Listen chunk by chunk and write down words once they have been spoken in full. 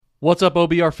What's up,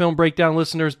 OBR Film Breakdown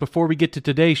listeners? Before we get to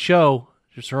today's show,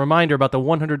 just a reminder about the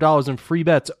 $100 in free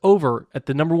bets over at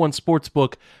the number one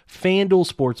sportsbook,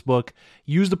 FanDuel Sportsbook.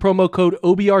 Use the promo code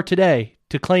OBR today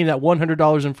to claim that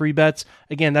 $100 in free bets.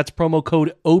 Again, that's promo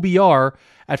code OBR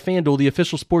at FanDuel, the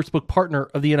official sportsbook partner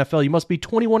of the NFL. You must be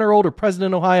 21 or older, present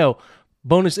in Ohio.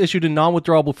 Bonus issued in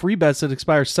non-withdrawable free bets that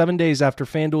expires 7 days after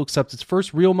FanDuel accepts its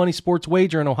first real money sports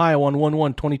wager in Ohio on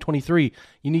 1/1/2023.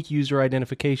 Unique user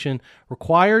identification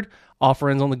required. Offer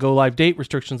ends on the go-live date.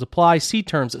 Restrictions apply. See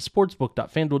terms at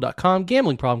sportsbook.fanduel.com.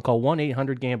 Gambling problem, call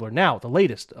 1-800-GAMBLER. Now, the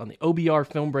latest on the OBR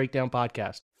Film Breakdown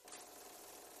podcast.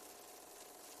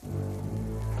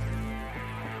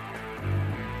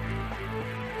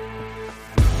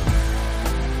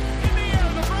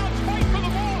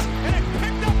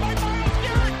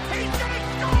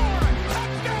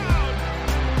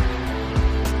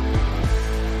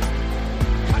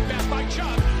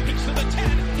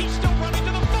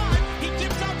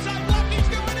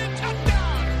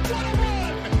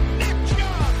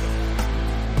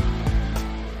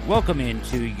 Welcome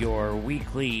into your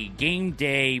weekly game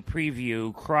day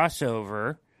preview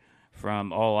crossover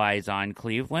from All Eyes on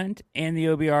Cleveland and the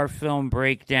OBR Film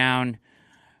Breakdown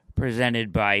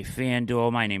presented by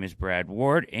FanDuel. My name is Brad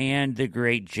Ward, and the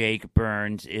great Jake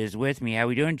Burns is with me. How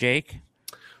we doing, Jake?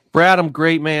 Brad, I'm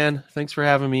great, man. Thanks for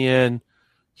having me in.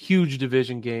 Huge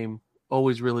division game.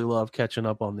 Always really love catching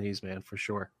up on these, man, for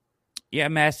sure. Yeah,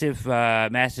 massive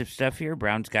stuff here.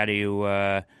 Browns got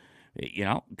to...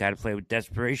 got to play with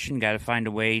desperation, got to find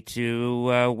a way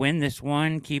to win this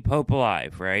one, keep hope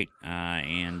alive, right?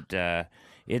 And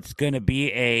it's going to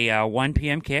be a 1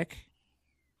 p.m. kick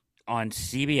on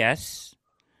CBS.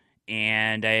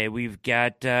 And we've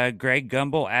got Greg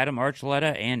Gumbel, Adam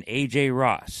Archuleta, and AJ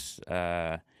Ross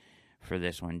for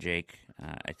this one, Jake.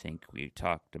 I think we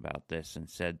talked about this and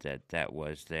said that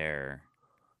was their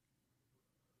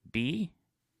B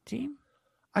team.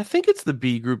 I think it's the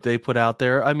B group they put out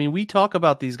there. I mean, we talk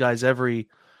about these guys every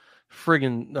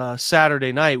friggin'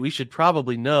 Saturday night. We should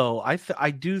probably know.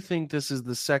 I do think this is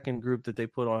the second group that they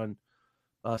put on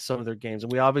some of their games.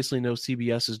 And we obviously know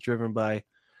CBS is driven by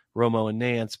Romo and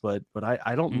Nance, but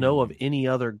I don't know of any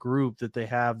other group that they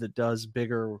have that does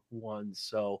bigger ones.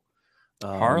 So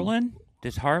Harlan?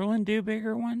 Does Harlan do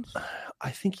bigger ones?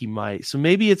 I think he might. So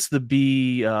maybe it's the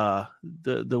B, the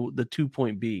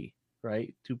 2-point B.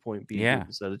 Right, 2-point B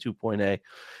instead of 2-point A.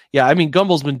 Yeah, I mean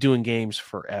Gumbel's been doing games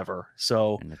forever,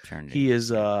 so he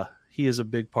is a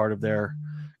big part of their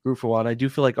group for a while. And I do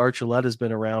feel like Archuleta's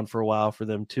been around for a while for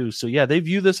them too. So yeah, they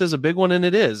view this as a big one, and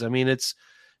it is. I mean, it's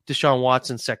Deshaun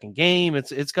Watson's second game.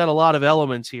 It's got a lot of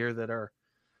elements here that are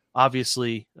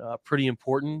obviously pretty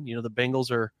important. You know, the Bengals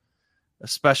are,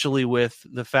 especially with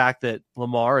the fact that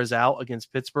Lamar is out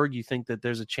against Pittsburgh. You think that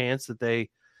there's a chance that they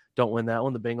don't win that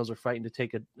one. The Bengals are fighting to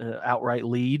take an outright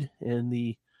lead in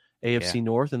the AFC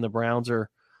North, and the Browns are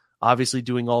obviously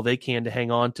doing all they can to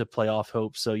hang on to playoff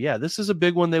hope. So, yeah, this is a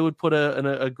big one. They would put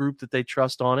a group that they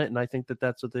trust on it, and I think that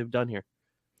that's what they've done here.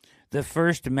 The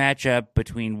first matchup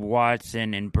between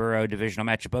Watson and Burrow, divisional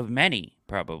matchup of many,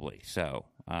 probably. So,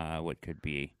 what could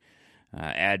be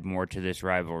add more to this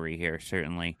rivalry here,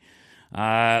 certainly.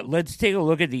 Let's take a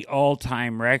look at the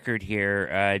all-time record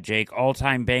here, Jake.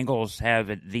 All-time Bengals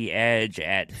have the edge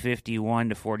at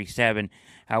 51-47.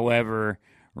 However,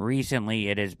 recently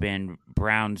it has been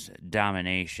Browns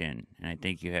domination, and I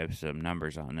think you have some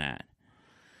numbers on that.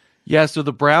 Yeah, so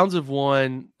the Browns have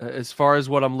won, as far as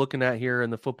what I'm looking at here in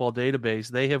the football database,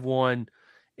 they have won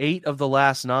 8 of the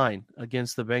last 9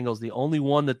 against the Bengals. The only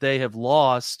one that they have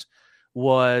lost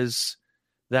was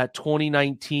that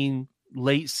 2019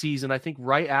 late season, I think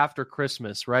right after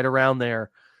Christmas, right around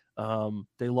there.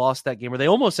 They lost that game, or they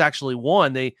almost actually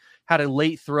won. They had a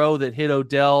late throw that hit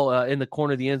Odell in the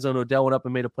corner of the end zone. Odell went up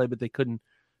and made a play, but they couldn't.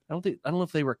 I don't know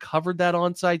if they recovered that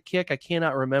onside kick. I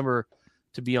cannot remember,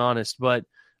 to be honest. But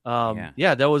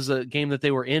that was a game that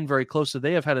they were in very close. So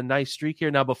they have had a nice streak here.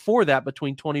 Now, before that,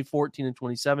 between 2014 and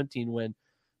 2017, when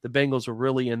the Bengals were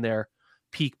really in their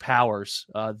peak powers,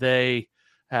 they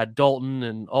had Dalton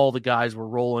and all the guys were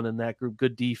rolling in that group,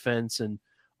 good defense and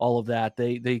all of that.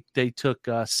 They took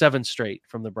 7 straight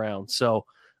from the Browns. So,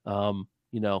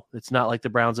 it's not like the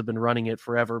Browns have been running it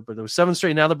forever, but there was 7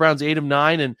 straight. Now the Browns 8 of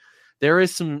 9, and there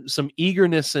is some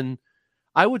eagerness. And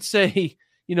I would say,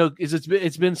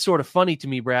 it's been sort of funny to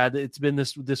me, Brad. It's been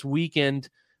this weekend,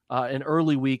 an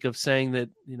early week of saying that,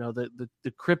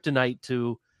 the kryptonite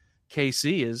to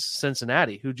KC is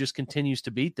Cincinnati, who just continues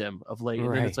to beat them of late.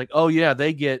 And then it's like, oh yeah,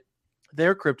 they get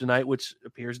their kryptonite, which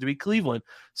appears to be Cleveland.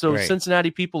 So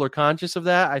Cincinnati people are conscious of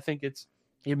that. I think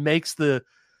it makes the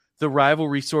the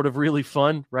rivalry sort of really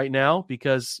fun right now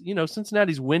because,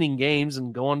 Cincinnati's winning games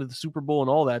and going to the Super Bowl and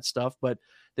all that stuff, but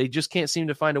they just can't seem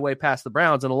to find a way past the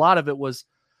Browns. And a lot of it was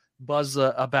buzz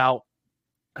about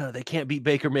they can't beat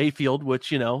Baker Mayfield, which,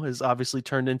 has obviously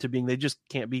turned into being they just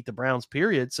can't beat the Browns,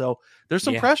 period. So there's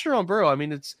some pressure on Burrow. I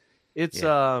mean,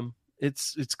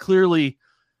 it's clearly,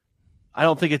 I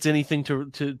don't think it's anything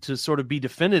to sort of be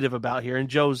definitive about here. And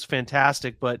Joe's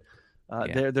fantastic, but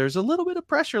there's a little bit of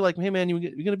pressure. Like, hey man, you're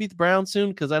going to beat the Browns soon,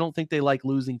 because I don't think they like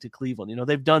losing to Cleveland.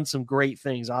 They've done some great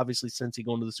things, obviously, since he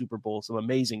going to the Super Bowl, some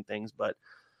amazing things. But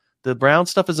the Brown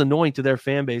stuff is annoying to their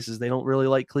fan bases. They don't really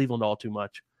like Cleveland all too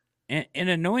much. And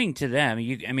annoying to them.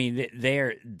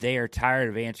 They are tired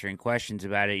of answering questions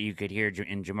about it. You could hear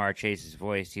in Ja'Marr Chase's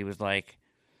voice. He was like,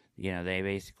 they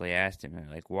basically asked him,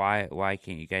 like, why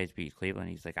can't you guys beat Cleveland?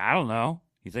 He's like, I don't know.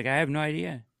 He's like, I have no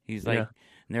idea. He's like, and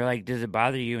they're like, does it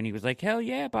bother you? And he was like, hell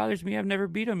yeah, it bothers me. I've never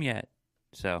beat them yet.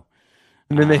 So,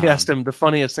 and then they asked him, the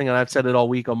funniest thing, and I've said it all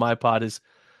week on my pod, is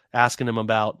asking him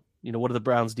about, what do the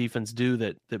Browns defense do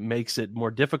that makes it more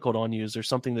difficult on you? Is there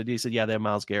something that he said, yeah, they have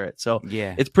Myles Garrett. So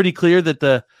it's pretty clear that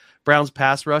the Browns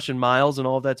pass rush and Myles and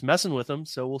all of that's messing with them.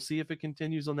 So we'll see if it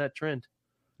continues on that trend.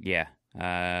 Yeah.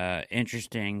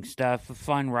 Interesting stuff. A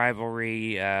fun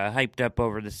rivalry, hyped up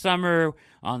over the summer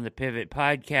on the Pivot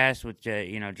podcast with,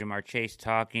 Ja'Marr Chase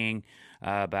talking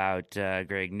about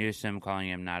Greg Newsome, calling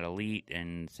him not elite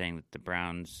and saying that the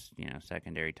Browns,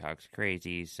 secondary talks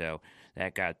crazy. So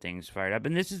that got things fired up.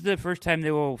 And this is the first time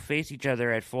they will face each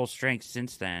other at full strength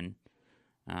since then.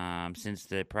 Since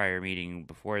the prior meeting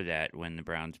before that, when the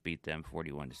Browns beat them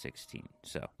 41-16.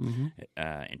 So,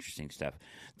 interesting stuff.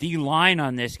 The line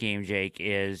on this game, Jake,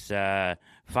 is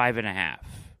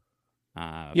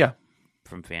 5.5.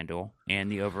 From FanDuel, and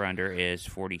the over/under is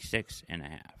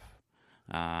 46.5.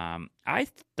 I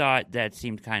thought that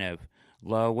seemed kind of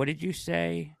low. What did you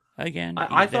say again?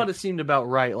 I thought it seemed about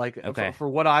right. Like, for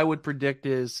what I would predict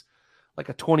is like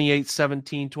a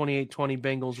 28-17, 28-20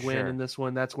 Bengals win in this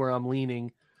one. That's where I'm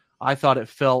leaning. I thought it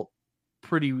felt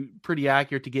pretty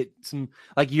accurate to get some,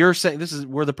 like you're saying,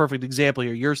 we're the perfect example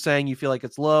here. You're saying you feel like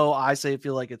it's low. I say I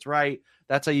feel like it's right.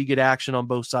 That's how you get action on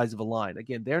both sides of a line.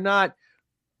 Again, they're not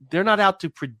out to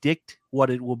predict what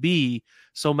it will be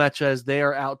so much as they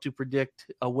are out to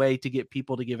predict a way to get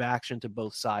people to give action to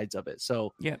both sides of it.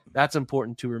 So that's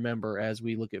important to remember as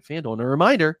we look at FanDuel. And a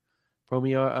reminder,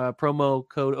 promo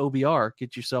code OBR,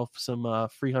 get yourself some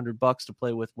free $100 to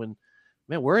play with when,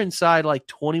 man, we're inside like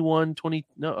 20.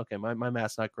 No, okay, my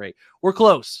math's not great. We're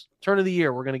close. Turn of the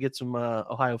year, we're going to get some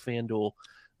Ohio FanDuel,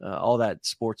 all that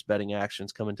sports betting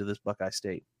actions coming to this Buckeye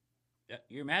State.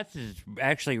 Your math is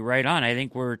actually right on. I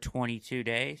think we're 22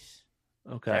 days.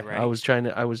 Okay, right? I was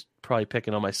probably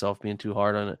picking on myself, being too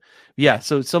hard on it. Yeah,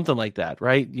 so it's something like that,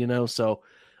 right? So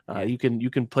you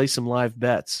can play some live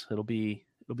bets. It'll be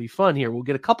fun here. We'll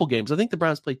get a couple games. I think the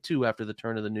Browns play 2 after the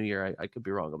turn of the new year. I could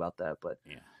be wrong about that, but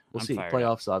we'll see.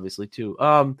 Playoffs, obviously, too.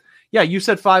 You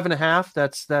said 5.5.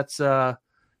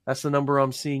 That's the number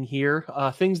I'm seeing here.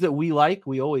 Things that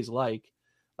we always like.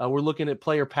 We're looking at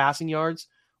player passing yards.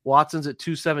 Watson's at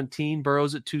 217,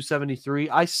 Burrow's at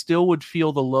 273. I still would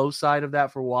feel the low side of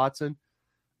that for Watson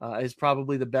is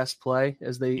probably the best play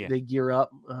as they gear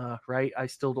up, right? I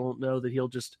still don't know that he'll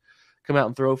just come out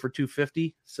and throw for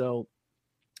 250. So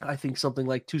I think something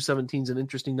like 217 is an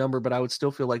interesting number, but I would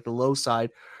still feel like the low side.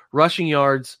 Rushing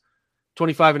yards,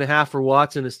 25.5 for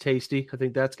Watson is tasty. I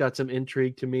think that's got some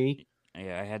intrigue to me.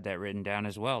 Yeah, I had that written down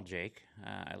as well, Jake.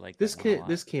 I like this.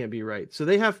 This can't be right. So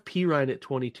they have Pirine at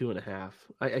 22.5.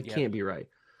 I can't be right.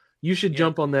 You should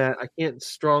jump on that. I can't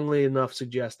strongly enough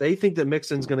suggest. They think that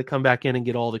Mixon's going to come back in and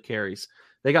get all the carries.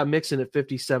 They got Mixon at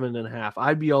 57.5.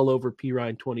 I'd be all over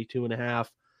Pirine 22.5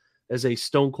 as a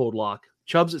stone cold lock.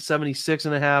 Chubb's at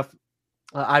 76.5.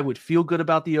 I would feel good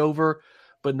about the over,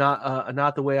 but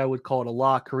not the way I would call it a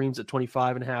lock. Kareem's at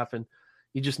 25.5, and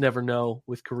you just never know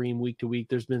with Kareem week to week.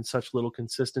 There's been such little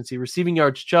consistency. Receiving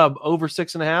yards, Chubb over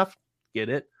 6.5. Get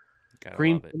it.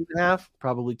 Kareem 2.5.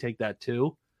 Probably take that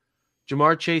too.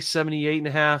 Ja'Marr Chase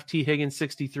 78.5. T Higgins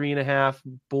 63.5.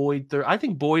 Boyd, I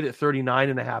think Boyd at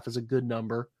 39.5 is a good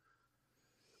number.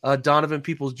 Donovan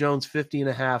Peoples-Jones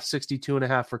 50.5.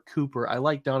 62.5 for Cooper. I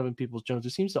like Donovan Peoples-Jones.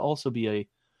 There seems to also be a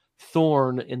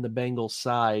thorn in the Bengals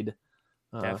side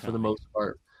for the most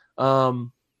part.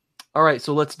 All right,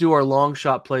 so let's do our long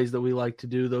shot plays that we like to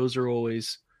do. Those are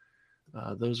always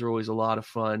a lot of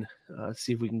fun.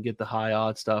 See if we can get the high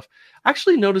odd stuff. I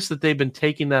actually noticed that they've been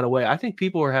taking that away. I think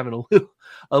people are having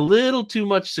a little too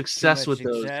much success with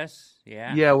those.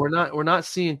 Yeah. Yeah, we're not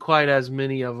seeing quite as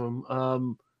many of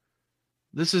them.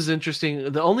 This is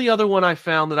interesting. The only other one I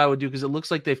found that I would do, because it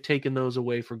looks like they've taken those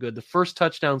away for good. The first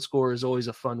touchdown score is always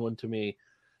a fun one to me.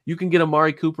 You can get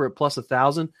Amari Cooper at plus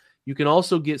 1,000. You can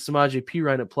also get Samaje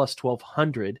Perine at plus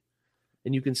 1,200,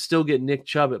 and you can still get Nick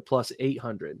Chubb at plus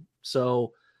 800.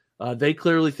 So they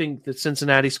clearly think that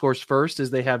Cincinnati scores first,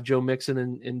 as they have Joe Mixon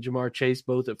and Jamar Chase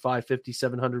both at 550,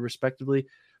 700 respectively.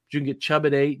 But you can get Chubb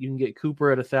at 8. You can get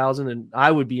Cooper at 1,000, and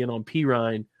I would be in on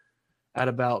Perine at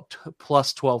about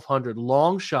plus 1,200.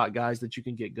 Long shot guys that you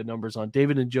can get good numbers on.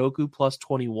 David Njoku plus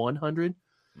 2,100.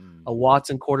 A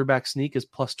Watson quarterback sneak is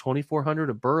plus 2,400.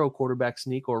 A Burrow quarterback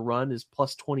sneak or run is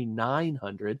plus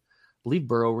 2,900. I believe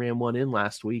Burrow ran one in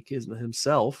last week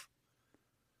himself.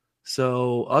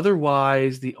 So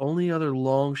otherwise, the only other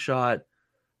long shot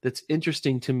that's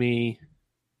interesting to me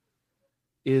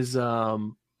is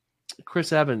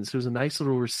Chris Evans, who's a nice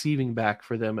little receiving back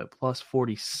for them at plus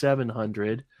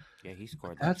 4,700. Yeah, he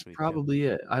scored. That's probably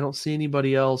it. I don't see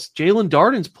anybody else. Jalen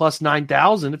Darden's plus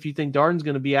 9,000. If you think Darden's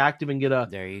going to be active and get a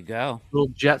there you go little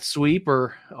jet sweep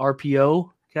or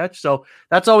RPO catch. So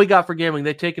that's all we got for gambling.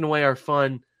 They've taken away our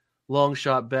fun long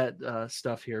shot bet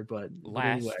stuff here. But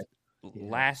anyway,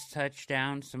 last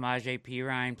touchdown, Samaje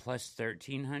Perine plus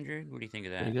 1,300. What do you think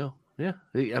of that? There you go.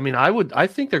 Yeah, I mean, I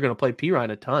think they're going to play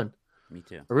Perine a ton. Me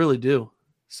too. I really do.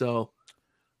 So.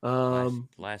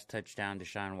 Last touchdown,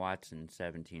 Deshaun Watson,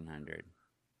 1,700.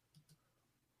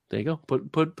 There you go.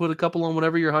 Put a couple on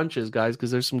whatever your hunch is, guys, because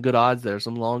there's some good odds there,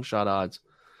 some long shot odds.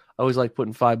 I always like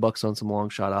putting $5 on some long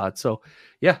shot odds. So,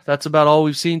 yeah, that's about all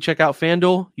we've seen. Check out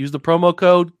FanDuel. Use the promo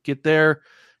code. Get there.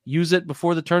 Use it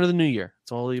before the turn of the new year.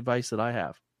 It's all the advice that I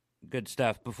have. Good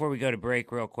stuff. Before we go to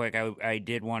break real quick, I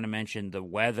did want to mention the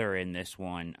weather in this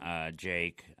one,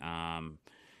 Jake.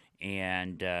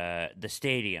 And the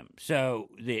stadium. So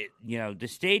the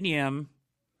stadium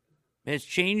has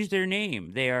changed their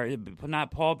name. They are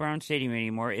not Paul Brown Stadium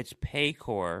anymore. It's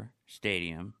Paycor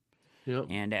Stadium. Yep.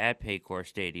 And at Paycor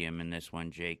Stadium in this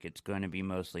one, Jake, it's going to be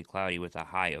mostly cloudy with a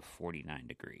high of 49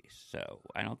 degrees. So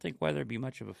I don't think weather will be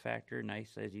much of a factor.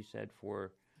 Nice, as you said,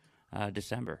 for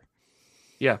December.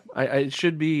 Yeah, it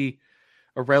should be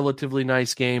a relatively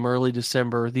nice game early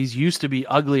December. These used to be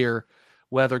uglier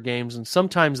weather games, and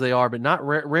sometimes they are, but not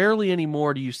rarely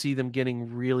anymore do you see them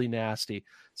getting really nasty.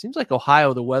 Seems like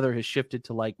Ohio, the weather has shifted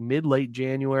to like mid-late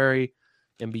January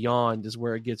and beyond is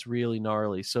where it gets really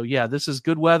gnarly. So yeah, this is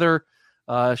good weather.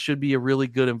 Should be a really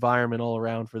good environment all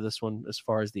around for this one as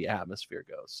far as the atmosphere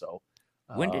goes. So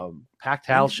packed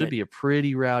house should be a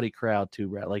pretty rowdy crowd too,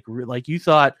 Brett. Like you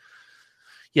thought,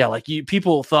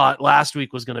 people thought last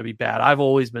week was going to be bad. I've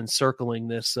always been circling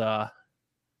this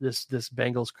this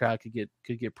Bengals crowd could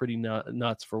get pretty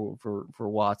nuts for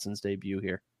Watson's debut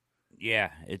here. Yeah,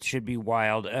 it should be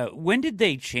wild. When did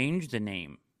they change the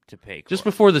name to Paycor? Just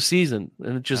before the season,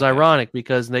 and which is ironic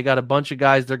because they got a bunch of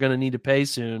guys they're going to need to pay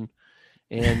soon,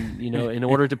 and in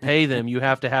order to pay them, you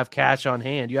have to have cash on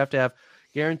hand. You have to have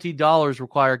guaranteed dollars.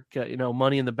 Require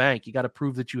money in the bank. You got to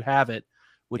prove that you have it,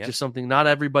 which is something not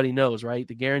everybody knows, right?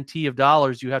 The guarantee of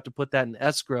dollars, you have to put that in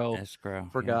escrow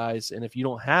for guys, and if you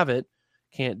don't have it,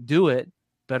 can't do it,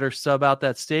 better sub out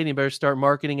that stadium, better start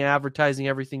marketing, advertising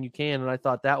everything you can. And I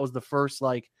thought that was the first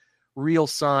real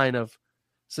sign of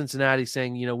Cincinnati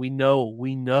saying, we know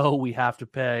we have to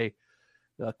pay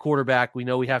a quarterback. We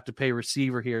know we have to pay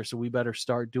receiver here. So we better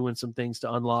start doing some things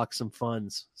to unlock some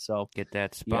funds. So get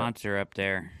that sponsor up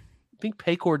there. I think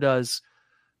Paycor does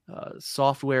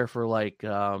software for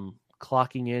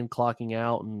clocking in, clocking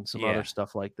out, and some other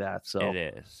stuff like that. So it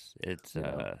is. It's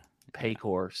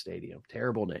Paycor Stadium.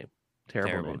 Terrible name.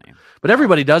 But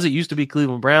everybody does. It used to be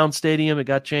Cleveland Browns Stadium. It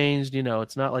got changed.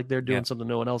 It's not like they're doing something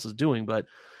no one else is doing, but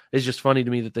it's just funny to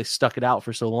me that they stuck it out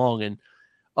for so long. And,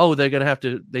 they're going to have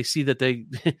to, they see that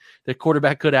the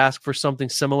quarterback could ask for something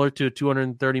similar to a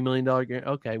 $230 million game.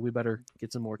 Okay, we better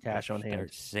get some more cash on hand.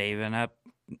 Start saving up.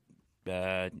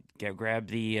 Grab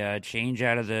the change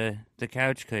out of the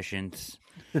couch cushions.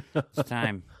 It's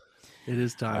time. It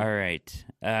is time. All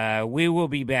right. We will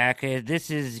be back. This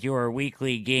is your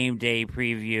weekly game day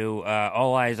preview.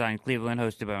 All Eyes on Cleveland,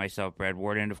 hosted by myself, Brad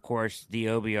Ward, and, of course, the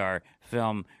OBR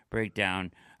Film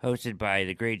Breakdown, hosted by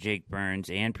the great Jake Burns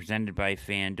and presented by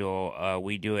FanDuel.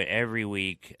 We do it every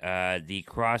week. The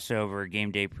crossover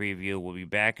game day preview will be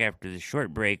back after the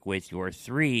short break with your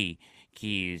 3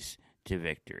 keys to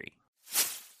victory.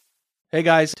 Hey,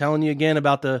 guys. Telling you again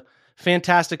about the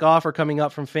fantastic offer coming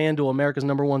up from FanDuel, America's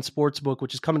 #1 sports book,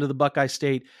 which is coming to the Buckeye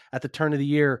State at the turn of the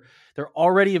year. They're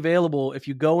already available. If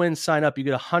you go in, sign up, you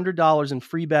get $100 in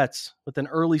free bets with an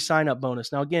early sign-up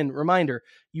bonus. Now, again, reminder,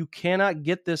 you cannot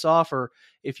get this offer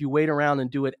if you wait around and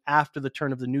do it after the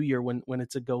turn of the new year when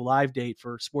it's a go-live date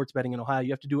for sports betting in Ohio.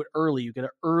 You have to do it early. You get an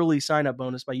early sign-up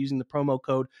bonus by using the promo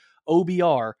code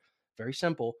OBR. Very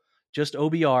simple. Just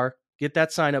OBR. Get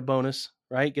that sign-up bonus,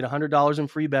 right? Get $100 in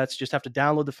free bets. Just have to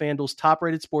download the FanDuel's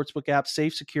top-rated sportsbook app.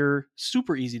 Safe, secure,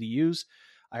 super easy to use.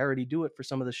 I already do it for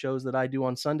some of the shows that I do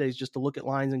on Sundays just to look at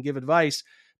lines and give advice.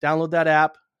 Download that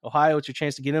app. Ohio, it's your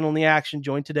chance to get in on the action.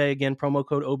 Join today. Again, promo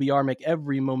code OBR. Make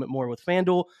every moment more with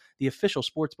FanDuel, the official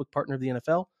sportsbook partner of the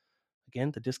NFL.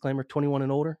 Again, the disclaimer, 21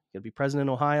 and older. You got to be present in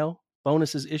Ohio.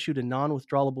 Bonuses issued in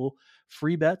non-withdrawable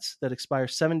free bets that expire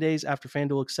 7 days after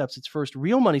FanDuel accepts its first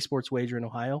real money sports wager in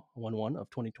Ohio, 1/1 of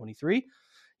 2023.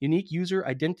 Unique user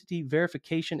identity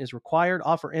verification is required.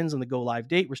 Offer ends on the go-live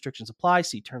date. Restrictions apply.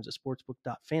 See terms at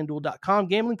sportsbook.fanduel.com.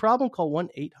 Gambling problem? Call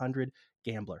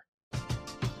 1-800-GAMBLER.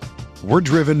 We're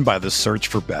driven by the search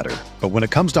for better. But when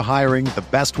it comes to hiring, the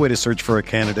best way to search for a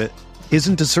candidate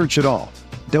isn't to search at all.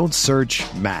 Don't search,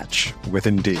 match with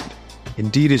Indeed.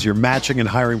 Indeed is your matching and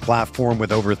hiring platform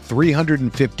with over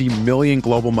 350 million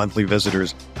global monthly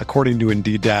visitors, according to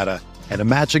Indeed data, and a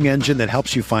matching engine that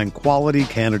helps you find quality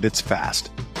candidates fast.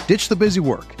 Ditch the busy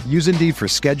work. Use Indeed for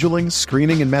scheduling,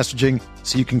 screening, and messaging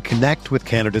so you can connect with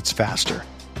candidates faster.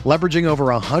 Leveraging over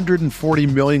 140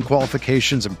 million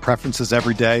qualifications and preferences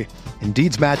every day,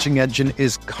 Indeed's matching engine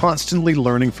is constantly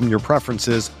learning from your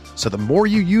preferences, so the more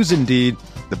you use Indeed,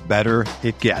 the better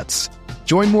it gets.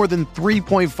 Join more than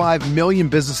 3.5 million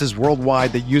businesses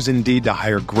worldwide that use Indeed to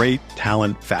hire great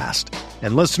talent fast.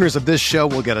 And listeners of this show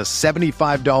will get a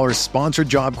 $75 sponsored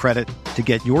job credit to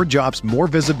get your jobs more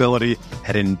visibility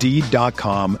at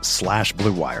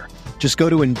Indeed.com/Blue Wire. Just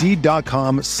go to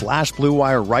Indeed.com/Blue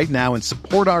Wire right now and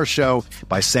support our show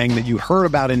by saying that you heard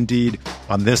about Indeed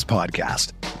on this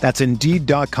podcast. That's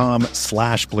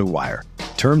Indeed.com/Blue Wire.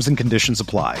 Terms and conditions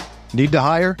apply. Need to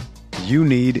hire? You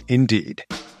need Indeed.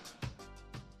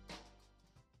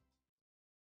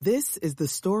 This is the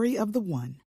story of the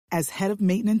one. As head of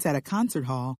maintenance at a concert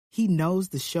hall, he knows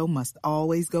the show must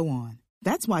always go on.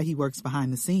 That's why he works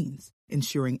behind the scenes,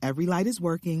 ensuring every light is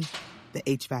working, the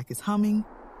HVAC is humming,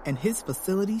 and his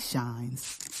facility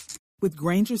shines. With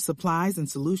Grainger's supplies and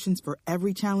solutions for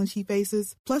every challenge he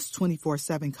faces, plus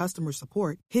 24/7 customer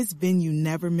support, his venue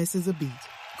never misses a beat.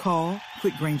 Call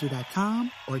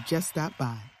quickgrainger.com or just stop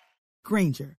by.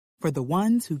 Grainger, for the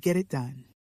ones who get it done.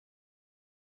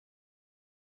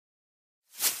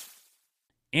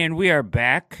 And we are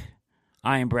back.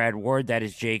 I am Brad Ward. That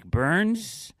is Jake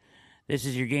Burns. This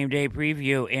is your game day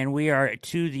preview, and we are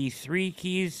to the 3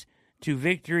 keys to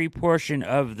victory portion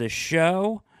of the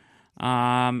show.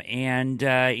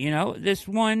 This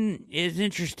one is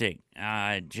interesting.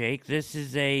 Jake, this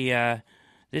is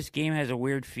this game has a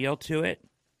weird feel to it,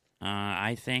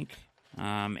 I think.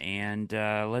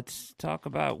 Let's talk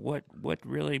about what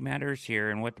really matters here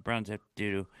and what the Browns have to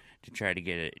do to try to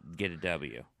get a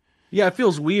W. Yeah, it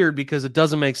feels weird because it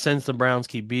doesn't make sense the Browns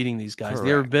keep beating these guys.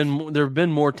 Correct. There have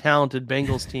been more talented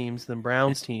Bengals teams than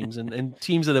Browns teams, and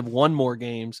teams that have won more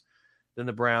games than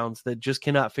the Browns that just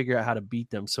cannot figure out how to beat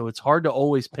them. So it's hard to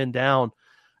always pin down.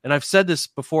 And I've said this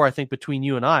before, I think, between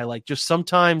you and I, like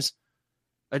sometimes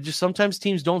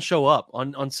teams don't show up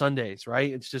on Sundays,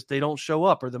 right? It's just they don't show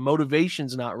up or the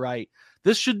motivation's not right.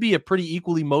 This should be a pretty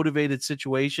equally motivated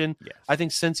situation. Yes. I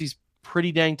think Cincy's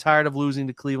pretty dang tired of losing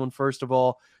to Cleveland, first of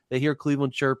all. They hear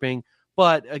Cleveland chirping.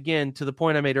 But again, to the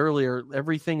point I made earlier,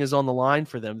 everything is on the line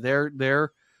for them.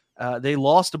 They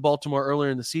lost to Baltimore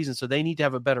earlier in the season, so they need to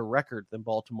have a better record than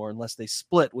Baltimore unless they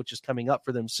split, which is coming up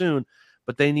for them soon.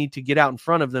 But they need to get out in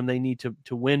front of them. They need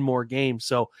to win more games.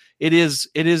 So it is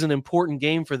an important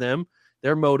game for them.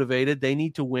 They're motivated. They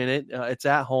need to win it. It's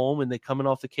at home, and they're coming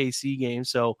off the KC game.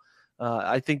 So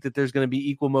I think that there's going to be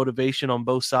equal motivation on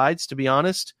both sides, to be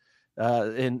honest.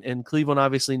 And Cleveland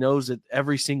obviously knows that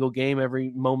every single game, every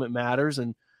moment matters,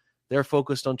 and they're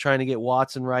focused on trying to get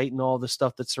Watson right and all the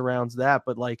stuff that surrounds that.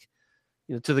 But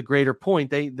to the greater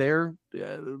point, they're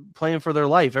playing for their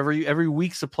life. Every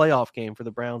week's a playoff game for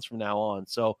the Browns from now on.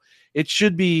 So it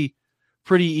should be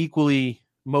pretty equally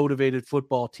motivated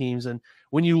football teams. And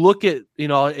when you look at,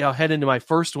 I'll head into my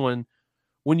first one.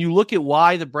 When you look at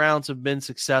why the Browns have been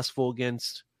successful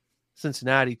against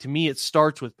Cincinnati, to me, it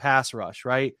starts with pass rush,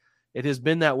 right? It has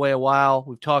been that way a while.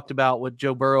 We've talked about what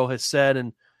Joe Burrow has said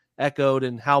and echoed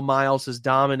and how Miles has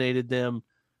dominated them,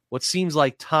 what seems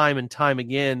like time and time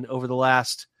again over the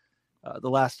last the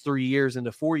last 3 years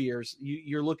into 4 years.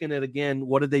 You're looking at, again,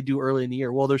 what did they do early in the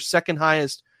year? Well, their second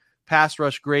highest pass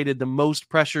rush graded, the most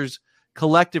pressures,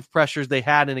 collective pressures they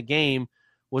had in a game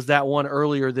was that one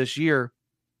earlier this year,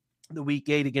 the week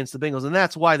 8 against the Bengals. And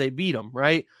that's why they beat them,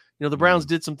 right? The Browns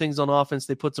did some things on offense.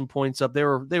 They put some points up. They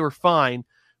were fine.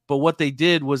 But what they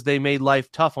did was they made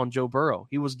life tough on Joe Burrow.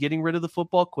 He was getting rid of the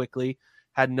football quickly,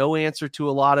 had no answer to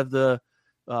a lot of the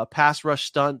pass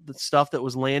rush stuff that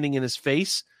was landing in his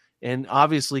face, and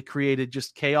obviously created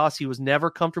just chaos. He was never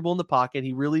comfortable in the pocket.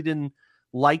 He really didn't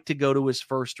like to go to his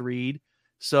first read.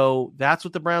 So that's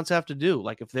what the Browns have to do.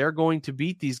 Like, if they're going to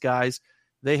beat these guys,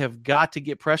 they have got to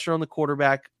get pressure on the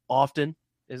quarterback often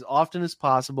as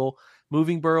possible,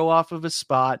 moving Burrow off of his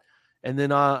spot. And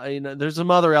then there's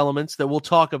some other elements that we'll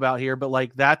talk about here, but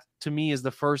like that to me is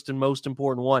the first and most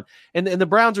important one. And the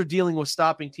Browns are dealing with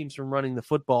stopping teams from running the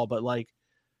football, but like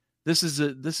this is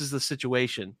the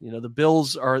situation. The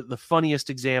Bills are the funniest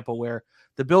example, where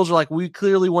the Bills are like, we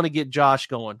clearly want to get Josh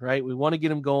going, right? We want to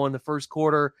get him going the first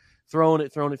quarter, throwing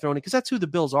it, because that's who the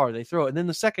Bills are. They throw it. And then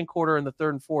the second quarter and the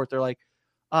third and fourth, they're like,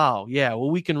 oh, yeah,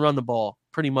 well, we can run the ball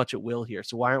pretty much at will here,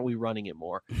 so why aren't we running it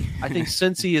more? I think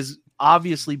Cincy is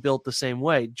obviously built the same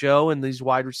way. Joe and these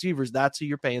wide receivers, that's who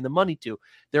you're paying the money to.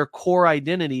 Their core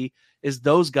identity is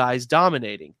those guys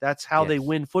dominating. That's how they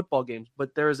win football games.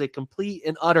 But there is a complete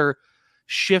and utter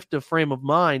shift of frame of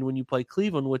mind when you play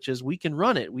Cleveland, which is we can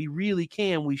run it. We really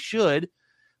can. We should.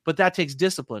 But that takes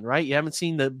discipline, right? You haven't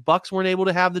seen the Bucs weren't able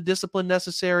to have the discipline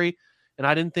necessary, and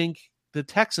I didn't think the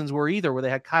Texans were either, where they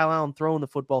had Kyle Allen throwing the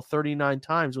football 39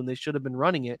 times when they should have been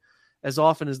running it as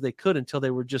often as they could until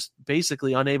they were just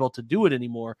basically unable to do it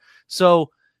anymore.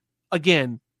 So,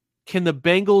 again, can the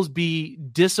Bengals be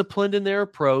disciplined in their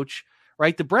approach,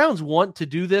 right? The Browns want to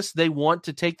do this. They want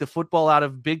to take the football out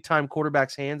of big-time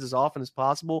quarterbacks' hands as often as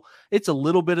possible. It's a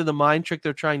little bit of the mind trick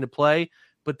they're trying to play,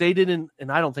 but they didn't,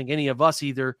 and I don't think any of us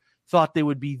either, thought they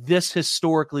would be this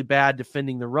historically bad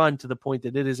defending the run to the point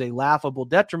that it is a laughable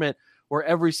detriment where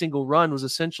every single run was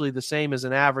essentially the same as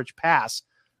an average pass,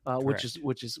 which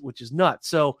is nuts.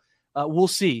 So we'll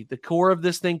see. The core of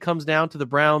this thing comes down to the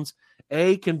Browns,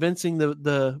 convincing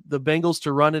the Bengals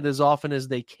to run it as often as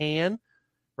they can,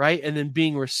 right? And then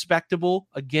being respectable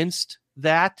against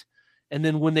that. And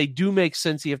then when they do make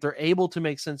Cincy, if they're able to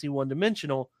make Cincy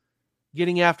one-dimensional,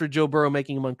 getting after Joe Burrow,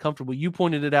 making him uncomfortable. You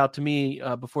pointed it out to me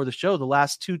before the show. The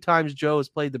last 2 times Joe has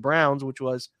played the Browns, which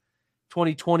was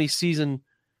 2020 season.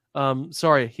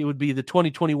 It would be the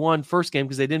 2021 first game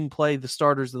because they didn't play the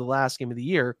starters of the last game of the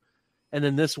year. And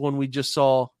then this one we just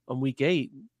saw on week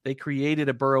 8, they created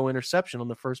a Burrow interception on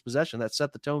the first possession. That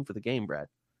set the tone for the game, Brad.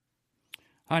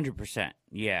 100%.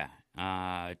 Yeah,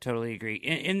 totally agree.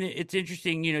 And it's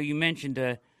interesting, you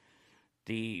mentioned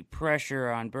the pressure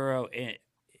on Burrow.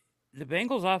 The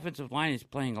Bengals' offensive line is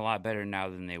playing a lot better now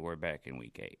than they were back in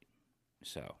week 8.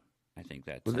 So I think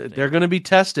that's they're going to be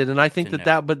tested, and I think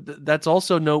but that's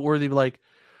also noteworthy. Like,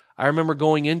 I remember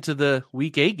going into the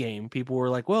week 8 game, people were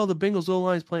like, "Well, the Bengals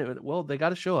O-line is playing." Well, they got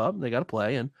to show up, and they got to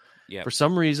play. And for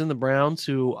some reason, the Browns,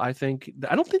 who I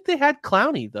don't think they had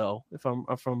Clowney though. If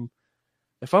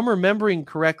I'm remembering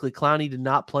correctly, Clowney did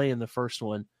not play in the first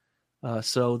one,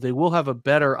 so they will have a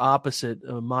better opposite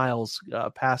Miles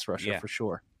pass rusher for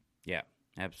sure. Yeah,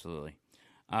 absolutely.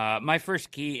 My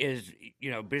first key is,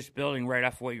 just building right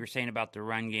off what you were saying about the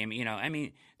run game.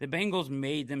 The Bengals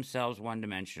made themselves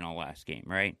one-dimensional last game,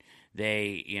 right?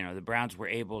 They, the Browns were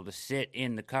able to sit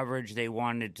in the coverage they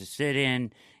wanted to sit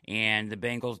in, and the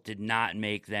Bengals did not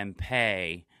make them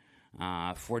pay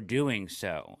for doing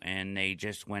so. And they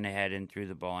just went ahead and threw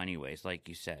the ball anyways. Like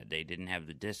you said, they didn't have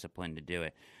the discipline to do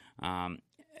it.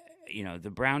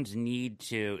 The Browns need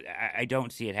to – I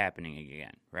don't see it happening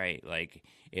again, right? Like,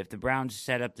 if the Browns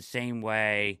set up the same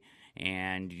way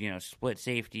and, split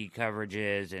safety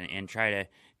coverages and try to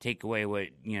take away what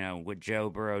Joe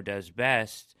Burrow does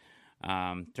best,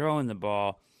 throwing the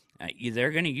ball,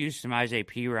 they're going to use some Isaiah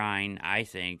Pirine, I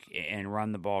think, and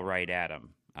run the ball right at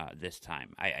him this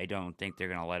time. I don't think they're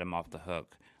going to let him off the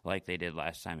hook like they did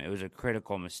last time. It was a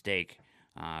critical mistake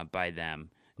by them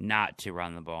not to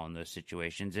run the ball in those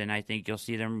situations, and I think you'll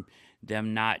see them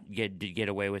not get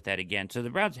away with that again. So the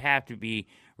Browns have to be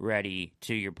ready,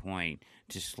 to your point,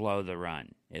 to slow the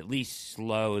run, at least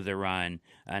slow the run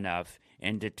enough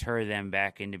and deter them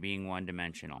back into being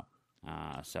one-dimensional.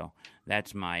 So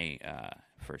that's my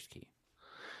first key.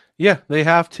 Yeah, they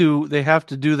have to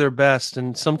do their best,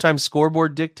 and sometimes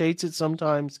scoreboard dictates it.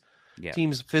 Sometimes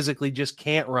teams physically just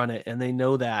can't run it, and they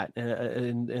know that,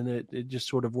 and it just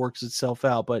sort of works itself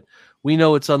out. But we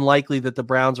know it's unlikely that the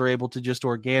Browns are able to just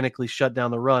organically shut down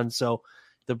the run. So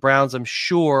The Browns, I'm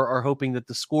sure, are hoping that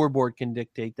the scoreboard can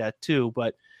dictate that too.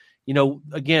 But,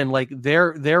 again, like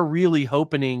they're really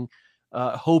hoping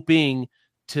to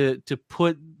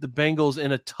put the Bengals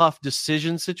in a tough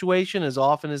decision situation as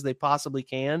often as they possibly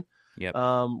can. Yep.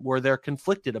 Where they're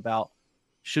conflicted about,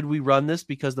 should we run this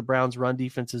because the Browns' run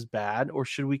defense is bad, or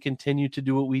should we continue to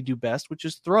do what we do best, which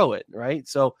is throw it, right?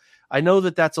 So I know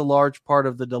that that's a large part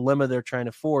of the dilemma they're trying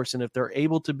to force. And if they're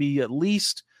able to be at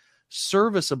least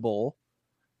serviceable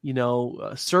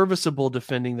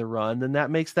defending the run, then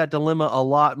that makes that dilemma a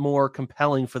lot more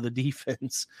compelling for the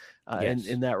defense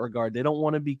in that regard. They don't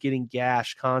want to be getting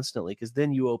gashed constantly, because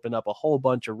then you open up a whole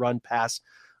bunch of run pass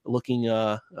looking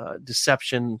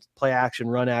deception, play action,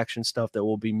 run action stuff that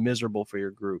will be miserable for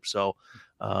your group. So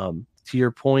to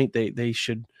your point, they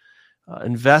should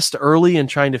invest early in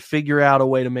trying to figure out a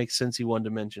way to make Cincy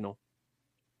one-dimensional.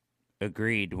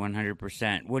 Agreed,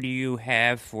 100%. What do you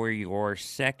have for your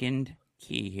second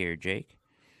key here, Jake?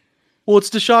 Well, it's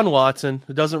Deshaun Watson.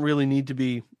 It doesn't really need to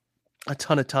be a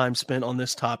ton of time spent on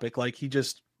this topic. Like, he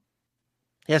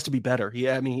has to be better.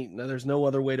 There's no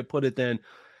other way to put it than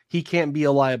he can't be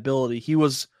a liability.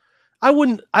 I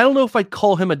don't know if I'd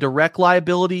call him a direct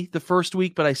liability the first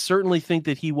week, but I certainly think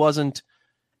that he wasn't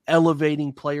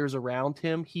elevating players around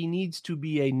him. He needs to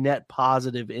be a net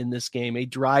positive in this game, a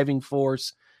driving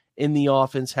force in the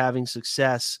offense, having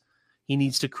success. He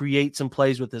needs to create some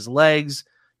plays with his legs.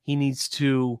 He needs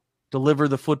to deliver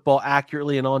the football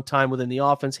accurately and on time within the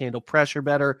offense, handle pressure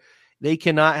better. They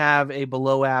cannot have a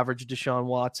below average Deshaun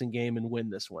Watson game and win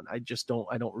this one. I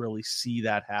don't really see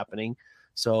that happening.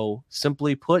 So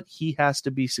simply put, he has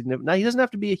to be significant. Now, he doesn't have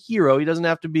to be a hero. He doesn't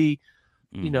have to be,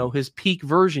 his peak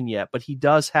version yet, but he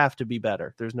does have to be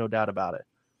better. There's no doubt about it.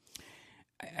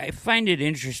 I find it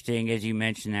interesting, as you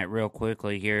mentioned that real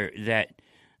quickly here, that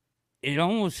it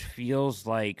almost feels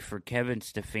like for Kevin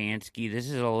Stefanski, this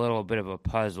is a little bit of a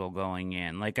puzzle going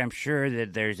in. Like, I'm sure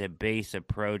that there's a base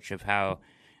approach of how,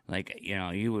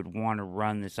 you would want to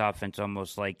run this offense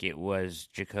almost like it was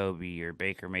Jacoby or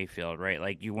Baker Mayfield, right?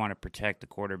 Like, you want to protect the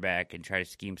quarterback and try to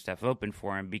scheme stuff open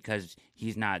for him because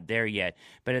he's not there yet.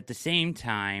 But at the same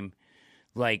time,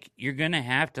 you're going to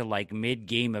have to,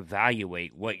 mid-game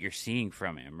evaluate what you're seeing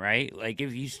from him, right? Like,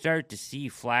 if you start to see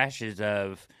flashes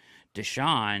of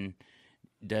Deshaun,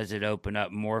 does it open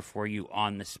up more for you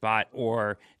on the spot,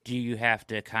 or do you have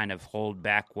to kind of hold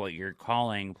back what you're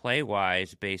calling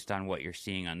play-wise based on what you're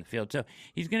seeing on the field? So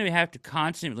he's going to have to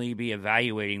constantly be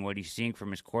evaluating what he's seeing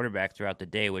from his quarterback throughout the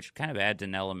day, which kind of adds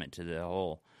an element to the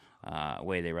whole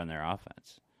way they run their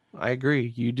offense. I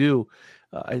agree. You do.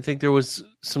 I think there was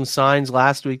some signs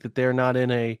last week that they're not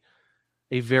in a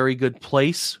very good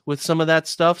place with some of that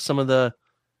stuff, some of the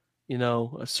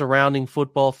surrounding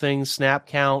football things, snap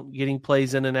count, getting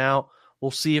plays in and out.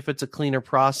 We'll see if it's a cleaner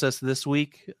process this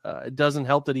week. It doesn't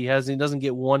help that he doesn't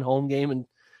get one home game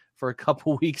for a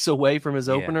couple weeks away from his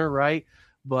opener, right?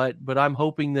 But I'm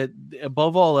hoping that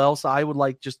above all else, I would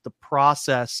like just the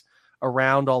process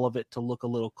around all of it to look a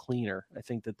little cleaner. I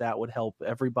think that would help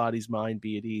everybody's mind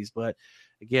be at ease. But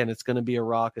again, it's going to be a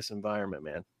raucous environment,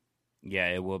 man. Yeah,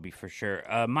 it will be for sure.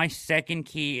 My second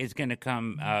key is going to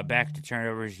come back to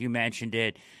turnovers. You mentioned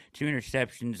it. 2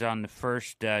 interceptions on the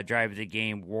first drive of the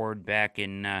game. Ward back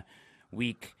in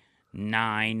week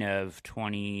 9 of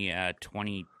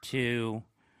 2022,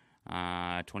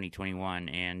 2021,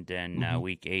 and then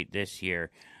week 8 this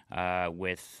year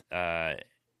with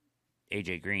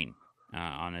A.J. Green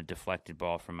on a deflected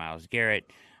ball from Myles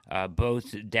Garrett.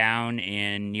 Both down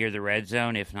in near the red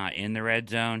zone, if not in the red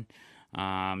zone.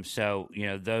 So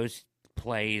those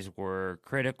plays were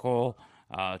critical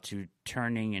to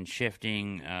turning and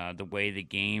shifting the way the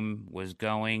game was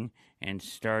going and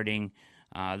starting.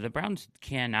 The Browns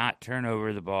cannot turn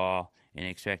over the ball and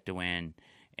expect to win,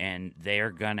 and they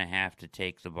are going to have to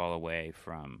take the ball away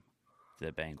from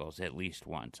the Bengals at least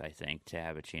once, I think, to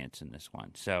have a chance in this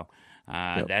one. So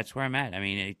that's where I'm at. I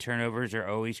mean, turnovers are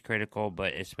always critical,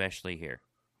 but especially here.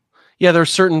 Yeah, there are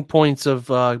certain points of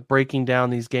breaking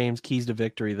down these games, keys to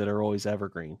victory, that are always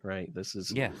evergreen, right? This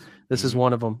is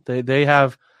one of them. They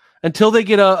have, until they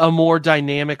get a more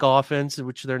dynamic offense,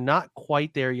 which they're not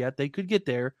quite there yet. They could get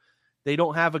there. They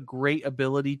don't have a great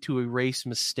ability to erase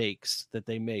mistakes that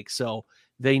they make. So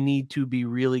they need to be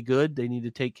really good. They need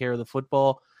to take care of the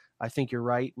football. I think you're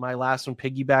right. My last one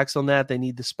piggybacks on that. They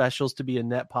need the specials to be a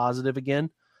net positive again,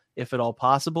 if at all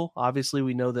possible. Obviously,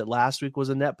 we know that last week was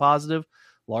a net positive.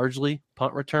 Largely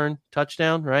punt return,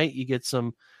 touchdown, right? You get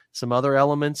some other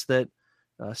elements that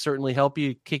certainly help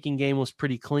you. Kicking game was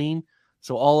pretty clean.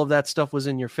 So all of that stuff was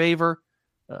in your favor.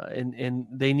 And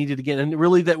they needed to get, and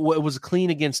really that was clean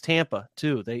against Tampa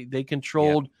too. They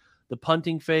controlled the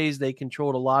punting phase. They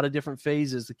controlled a lot of different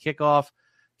phases. The kickoff,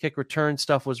 kick return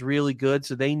stuff was really good.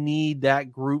 So they need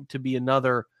that group to be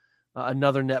another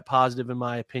net positive, in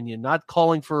my opinion. Not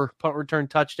calling for punt return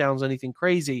touchdowns, anything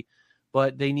crazy,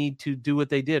 but they need to do what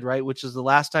they did, right? Which is the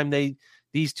last time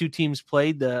these two teams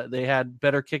played, they had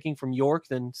better kicking from York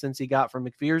than Cincy got from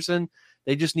McPherson.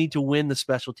 They just need to win the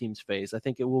special teams phase. I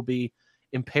think it will be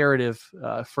imperative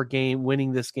for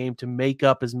winning this game to make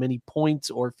up as many points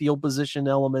or field position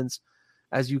elements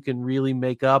as you can really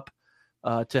make up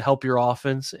to help your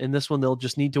offense. In this one, they'll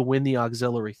just need to win the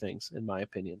auxiliary things, in my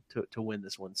opinion, to win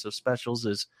this one. So specials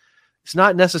it's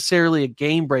not necessarily a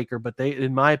game breaker, but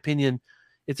in my opinion,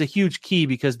 it's a huge key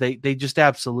because they just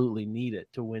absolutely need it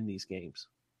to win these games.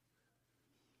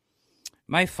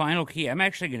 My final key, I'm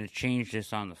actually going to change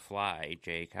this on the fly,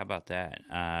 Jake. How about that?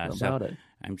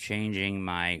 I'm changing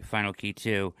my final key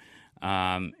too.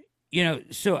 Part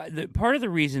of the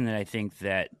reason that I think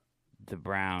that the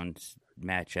Browns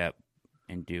match up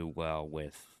and do well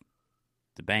with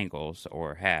the Bengals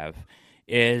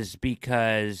is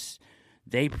because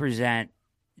they present,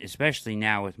 especially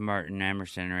now with Martin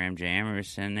Emerson or MJ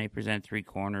Emerson, they present three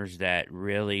corners that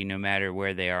really, no matter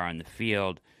where they are on the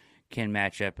field, can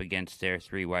match up against their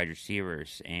three wide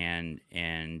receivers and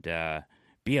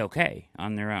be okay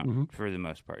on their own for the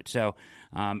most part. So,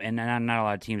 and not a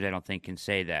lot of teams I don't think can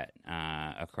say that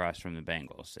across from the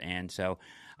Bengals. And so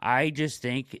I just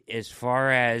think as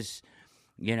far as,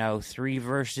 3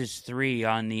 versus 3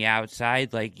 on the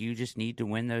outside, like you just need to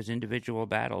win those individual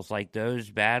battles. Like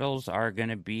those battles are going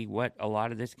to be what a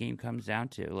lot of this game comes down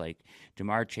to. Like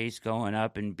Jamar Chase going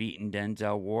up and beating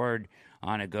Denzel Ward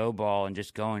on a go ball and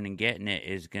just going and getting it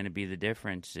is going to be the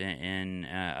difference in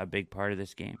a big part of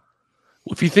this game.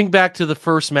 If you think back to the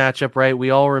first matchup, right, we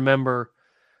all remember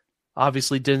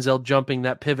obviously Denzel jumping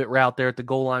that pivot route there at the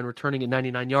goal line, returning at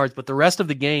 99 yards. But the rest of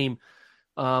the game,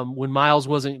 when Miles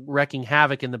wasn't wrecking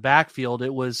havoc in the backfield,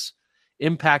 it was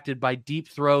impacted by deep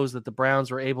throws that the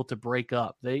Browns were able to break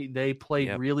up. They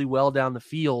played really well down the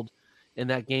field in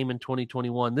that game in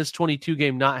 2021. This 22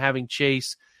 game not having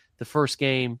Chase, the first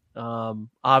game,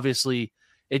 obviously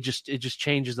it just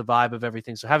changes the vibe of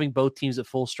everything. So having both teams at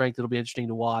full strength, it'll be interesting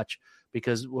to watch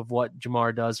because of what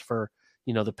Jamar does for,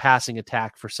 the passing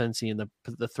attack for Cincy and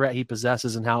the threat he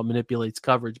possesses and how it manipulates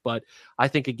coverage. But I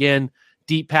think, again,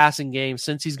 deep passing game,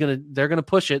 Cincy's they're going to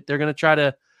push it. They're going to try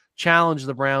to challenge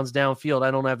the Browns downfield.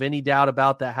 I don't have any doubt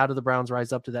about that. How do the Browns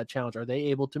rise up to that challenge? Are they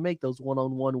able to make those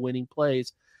one-on-one winning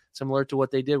plays similar to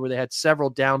what they did where they had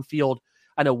several downfield?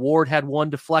 I know Ward had one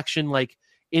deflection like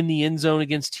in the end zone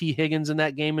against T. Higgins in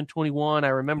that game in 21. I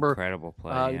remember incredible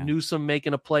play, Newsome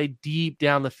making a play deep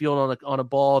down the field on a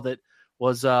ball that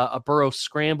was a Burrow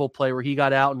scramble play where he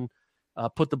got out and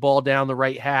put the ball down the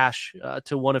right hash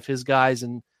to one of his guys,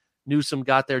 and Newsome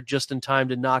got there just in time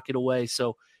to knock it away.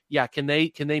 So, yeah, can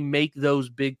they make those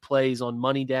big plays on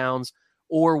money downs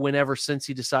or whenever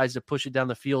Cincy decides to push it down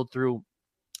the field through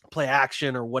play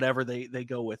action or whatever they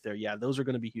go with there? Yeah, those are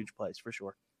going to be huge plays for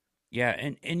sure. Yeah,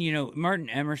 and Martin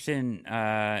Emerson,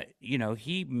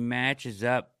 he matches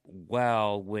up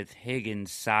well with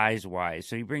Higgins size-wise.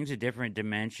 So he brings a different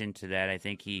dimension to that. I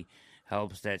think he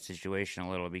helps that situation a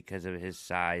little because of his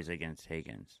size against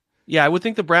Higgins. Yeah, I would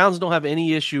think the Browns don't have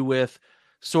any issue with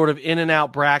sort of in and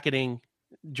out bracketing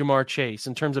Jamar Chase.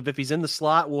 In terms of if he's in the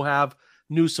slot, we'll have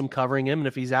Newsome covering him, and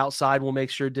if he's outside, we'll make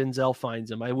sure Denzel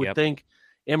finds him. I would think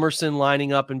Emerson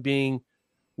lining up and being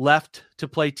left to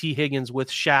play T. Higgins with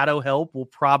shadow help will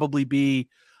probably be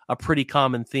a pretty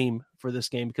common theme for this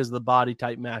game because of the body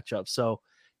type matchup. So,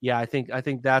 yeah, I think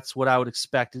that's what I would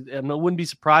expect. And I wouldn't be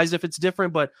surprised if it's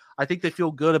different, but I think they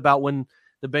feel good about when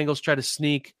the Bengals try to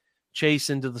sneak Chase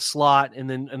into the slot and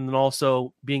then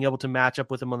also being able to match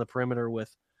up with him on the perimeter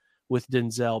with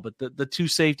Denzel. But the two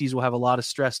safeties will have a lot of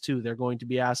stress too. They're going to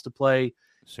be asked to play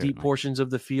deep portions of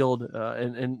the field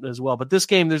and as well. But this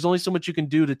game, there's only so much you can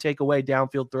do to take away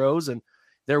downfield throws, and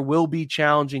there will be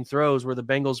challenging throws where the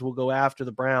Bengals will go after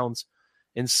the Browns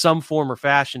in some form or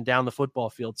fashion down the football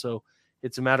field. So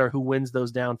it's a matter of who wins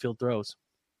those downfield throws.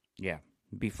 Yeah,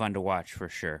 it'd be fun to watch for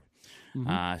sure.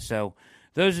 Mm-hmm. So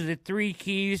those are the three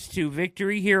keys to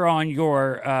victory here on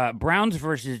your Browns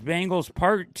versus Bengals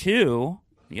Part 2.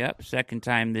 Yep, second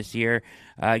time this year.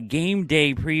 Game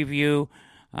day preview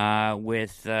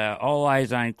with all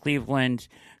eyes on Cleveland,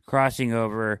 crossing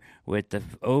over with the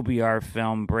OBR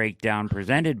film breakdown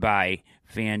presented by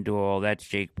FanDuel. That's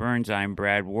Jake Burns. I'm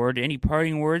Brad Ward. Any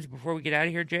parting words before we get out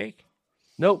of here, Jake?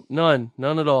 Nope, none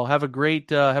at all. Have a great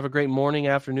morning,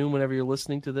 afternoon, whenever you're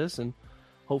listening to this, and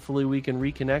hopefully we can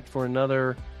reconnect for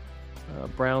another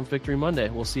Browns Victory Monday.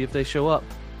 We'll see if they show up.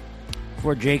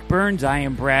 For Jake Burns, I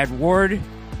am Brad Ward.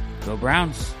 Go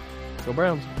Browns. Go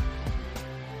Browns.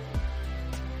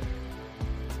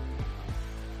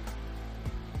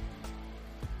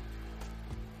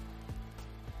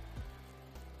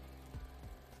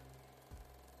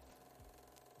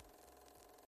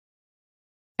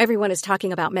 Everyone is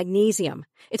talking about magnesium.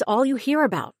 It's all you hear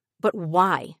about. But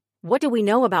why? What do we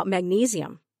know about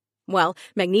magnesium? Well,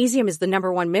 magnesium is the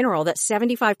number one mineral that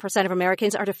 75% of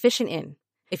Americans are deficient in.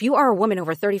 If you are a woman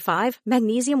over 35,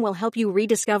 magnesium will help you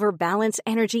rediscover balance,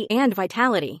 energy, and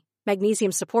vitality.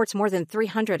 Magnesium supports more than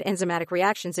 300 enzymatic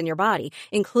reactions in your body,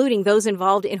 including those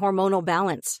involved in hormonal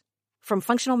balance. From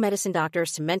functional medicine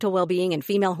doctors to mental well-being and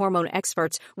female hormone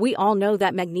experts, we all know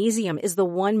that magnesium is the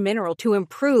one mineral to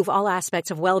improve all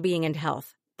aspects of well-being and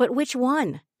health. But which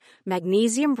one?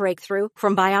 Magnesium Breakthrough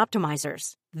from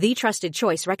Bioptimizers, the trusted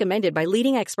choice recommended by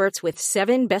leading experts with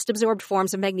 7 best-absorbed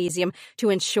forms of magnesium to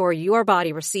ensure your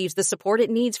body receives the support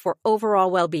it needs for overall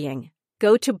well-being.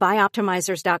 Go to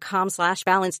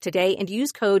bioptimizers.com/balance today and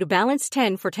use code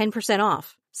BALANCE10 for 10%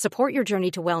 off. Support your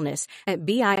journey to wellness at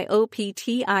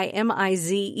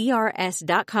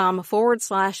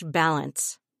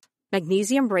bioptimizers.com/balance.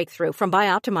 Magnesium Breakthrough from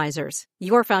Bioptimizers,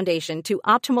 your foundation to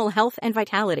optimal health and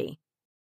vitality.